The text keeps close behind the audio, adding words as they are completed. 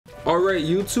Alright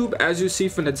YouTube, as you see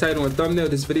from the title and thumbnail,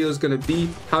 this video is going to be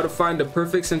how to find the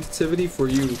perfect sensitivity for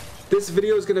you. This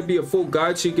video is going to be a full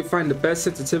guide so you can find the best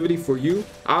sensitivity for you.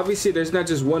 Obviously, there's not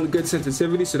just one good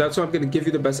sensitivity, so that's why I'm going to give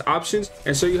you the best options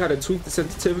and show you how to tweak the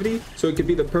sensitivity so it can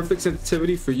be the perfect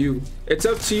sensitivity for you. It's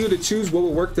up to you to choose what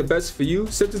will work the best for you.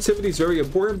 Sensitivity is very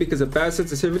important because a bad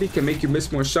sensitivity can make you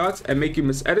miss more shots and make you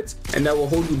miss edits, and that will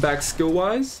hold you back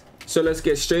skill-wise. So let's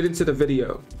get straight into the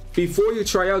video. Before you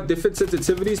try out different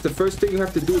sensitivities, the first thing you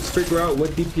have to do is figure out what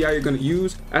DPI you're going to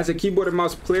use. As a keyboard and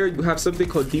mouse player, you have something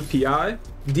called DPI.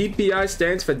 DPI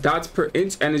stands for dots per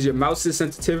inch and is your mouse's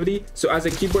sensitivity. So as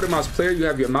a keyboard and mouse player, you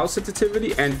have your mouse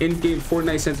sensitivity and in-game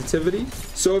Fortnite sensitivity.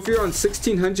 So if you're on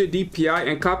 1600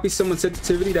 DPI and copy someone's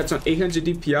sensitivity that's on 800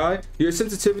 DPI, your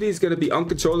sensitivity is going to be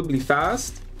uncontrollably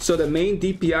fast. So the main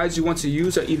DPIs you want to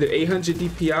use are either 800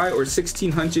 DPI or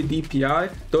 1600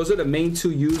 DPI. Those are the main two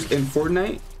used in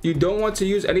Fortnite. You don't want to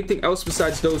use anything else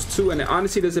besides those two, and it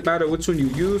honestly doesn't matter which one you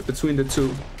use between the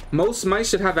two. Most mice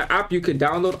should have an app you can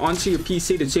download onto your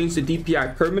PC to change the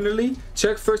DPI permanently.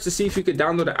 Check first to see if you can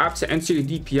download an app to enter your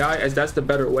DPI, as that's the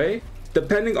better way.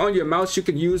 Depending on your mouse, you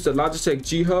can use the Logitech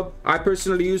G Hub. I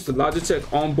personally use the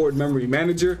Logitech Onboard Memory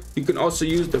Manager. You can also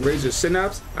use the Razer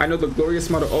Synapse. I know the Glorious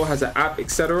Model O has an app,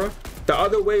 etc. The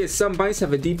other way is some mice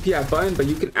have a DPI button, but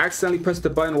you can accidentally press the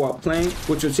button while playing,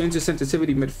 which will change the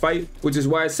sensitivity mid-fight, which is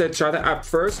why I said try the app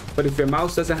first. But if your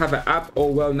mouse doesn't have an app, oh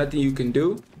well, nothing you can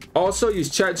do. Also, use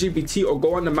ChatGPT or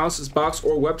go on the mouse's box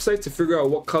or website to figure out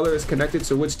what color is connected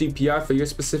to which DPI for your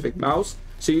specific mouse,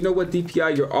 so you know what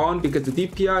DPI you're on, because the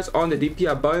DPIs on the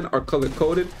DPI button are color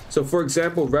coded. So for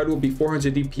example, red will be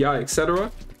 400 DPI,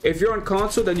 etc. If you're on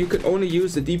console, then you can only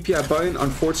use the DPI button,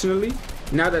 unfortunately.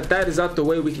 Now that that is out the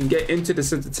way, we can get into the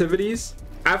sensitivities.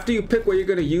 After you pick what you're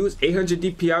going to use, 800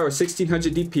 DPI or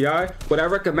 1600 DPI, what I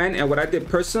recommend and what I did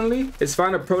personally is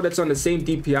find a pro that's on the same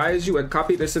DPI as you and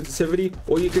copy their sensitivity,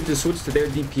 or you can just switch to their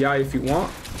DPI if you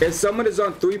want. If someone is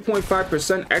on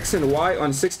 3.5% X and Y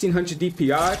on 1600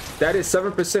 DPI, that is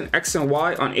 7% X and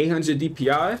Y on 800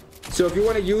 DPI. So if you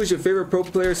want to use your favorite pro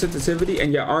player sensitivity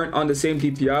and you aren't on the same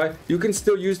DPI, you can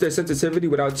still use their sensitivity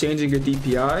without changing your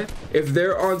DPI. If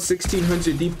they're on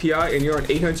 1600 DPI and you're on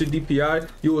 800 DPI,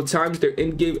 you will times their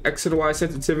in-game X and Y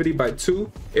sensitivity by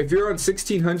 2. If you're on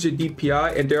 1600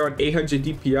 DPI and they're on 800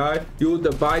 DPI, you will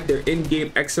divide their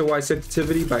in-game X and Y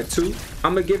sensitivity by 2.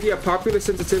 I'm going to give you a popular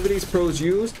sensitivities pros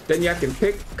use, then you can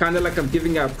pick, kind of like I'm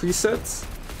giving out presets.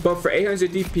 But for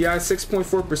 800 DPI,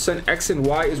 6.4% X and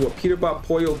Y is what Peterbot,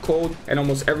 Poyo, Cold, and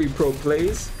almost every pro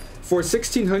plays. For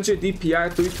 1600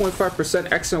 DPI,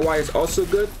 3.5% X and Y is also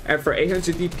good, and for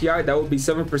 800 DPI, that will be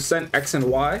 7% X and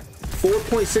Y.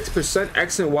 4.6%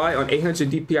 X and Y on 800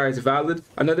 DPI is valid.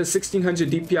 Another 1600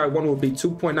 DPI one will be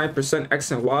 2.9%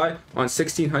 X and Y on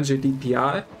 1600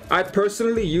 DPI. I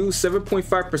personally use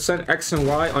 7.5% X and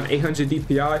Y on 800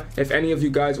 DPI if any of you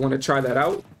guys want to try that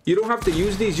out. You don't have to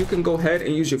use these. You can go ahead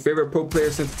and use your favorite pro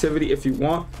player sensitivity if you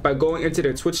want by going into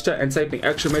their Twitch chat and typing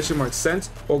 !sense,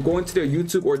 or going to their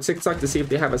YouTube or TikTok to see if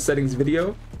they have a settings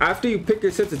video. After you pick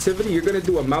your sensitivity, you're going to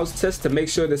do a mouse test to make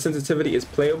sure the sensitivity is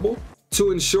playable.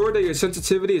 To ensure that your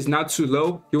sensitivity is not too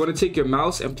low, you want to take your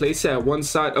mouse and place it at one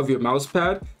side of your mouse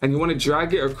pad, and you want to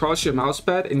drag it across your mouse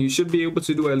pad, and you should be able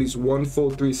to do at least one full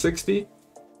 360.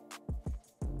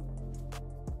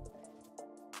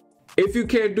 If you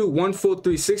can't do one full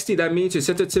 360, that means your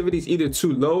sensitivity is either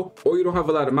too low or you don't have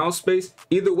a lot of mouse space.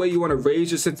 Either way, you want to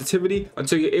raise your sensitivity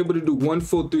until you're able to do one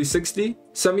full 360.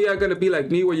 Some of you are going to be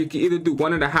like me, where you can either do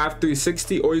 1.5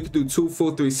 360 or you can do 2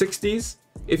 full 360s.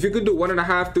 If you could do 1.5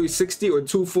 360 or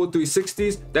 2 full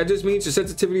 360s, that just means your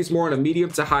sensitivity is more on a medium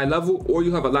to high level, or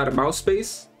you have a lot of mouse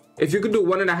space. If you could do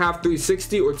 1.5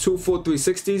 360 or 2 full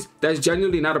 360s, that's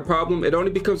genuinely not a problem. It only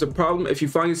becomes a problem if you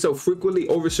find yourself frequently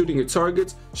overshooting your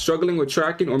targets, struggling with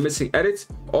tracking, or missing edits.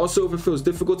 Also, if it feels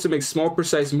difficult to make small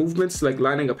precise movements like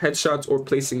lining up headshots or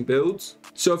placing builds.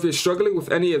 So if you're struggling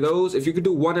with any of those, if you could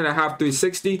do 1.5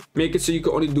 360, make it so you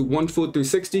can only do 1 full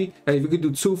 360. And if you could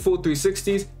do 2 full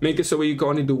 360s, make it so you can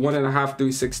only do 1.5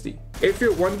 360. If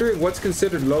you're wondering what's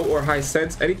considered low or high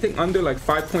sense, anything under like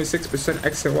 5.6%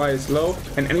 X and Y is low,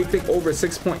 and anything over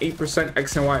 6.8%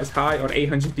 X and Y is high on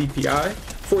 800 DPI.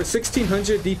 For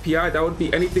 1600 DPI, that would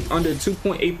be anything under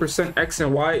 2.8% X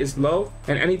and Y is low,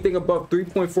 and anything above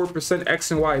 3.4%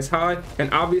 X and Y is high,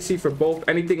 and obviously for both,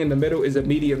 anything in the middle is a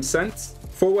medium sense.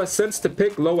 For what sense to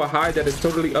pick, low or high, that is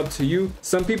totally up to you.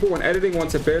 Some people when editing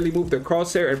want to barely move their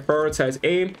crosshair and prioritize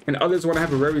aim, and others want to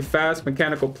have a very fast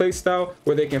mechanical playstyle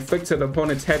where they can flick to the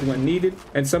opponent's head when needed,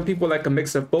 and some people like a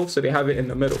mix of both, so they have it in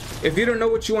the middle. If you don't know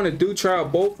what you want to do, try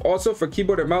out both. Also, for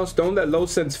keyboard and mouse, don't let low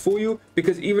sense fool you,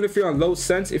 because even if you're on low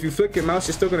sense, if you flick your mouse,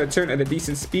 you're still going to turn at a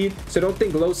decent speed. So don't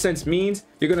think low sense means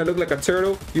you're going to look like a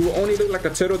turtle. You will only look like a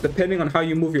turtle depending on how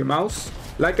you move your mouse.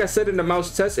 Like I said in the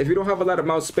mouse test, if you don't have a lot of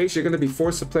mouse space, you're going to be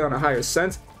forced to play on a higher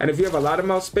sense. And if you have a lot of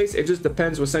mouse space, it just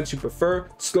depends what sense you prefer,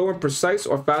 slow and precise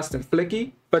or fast and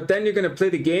flicky. But then you're going to play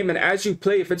the game, and as you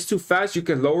play, if it's too fast, you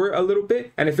can lower it a little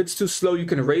bit, and if it's too slow, you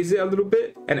can raise it a little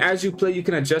bit, and as you play, you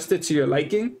can adjust it to your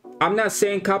liking. I'm not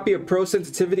saying copy a pro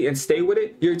sensitivity and stay with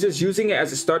it. You're just using it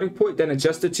as a starting point, then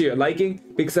adjust it to your liking,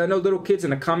 because I know little kids in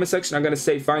the comment section are going to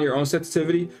say find your own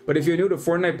sensitivity, but if you're new to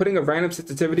Fortnite, putting a random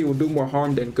sensitivity will do more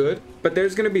harm than good. But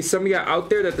there's going to be some of y'all out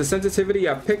there that the sensitivity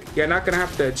I pick, you're not going to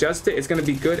have to adjust it. It's going to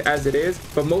be good as it is,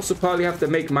 but most will probably have to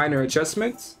make minor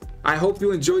adjustments. I hope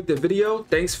you enjoyed the video.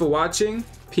 Thanks for watching.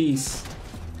 Peace.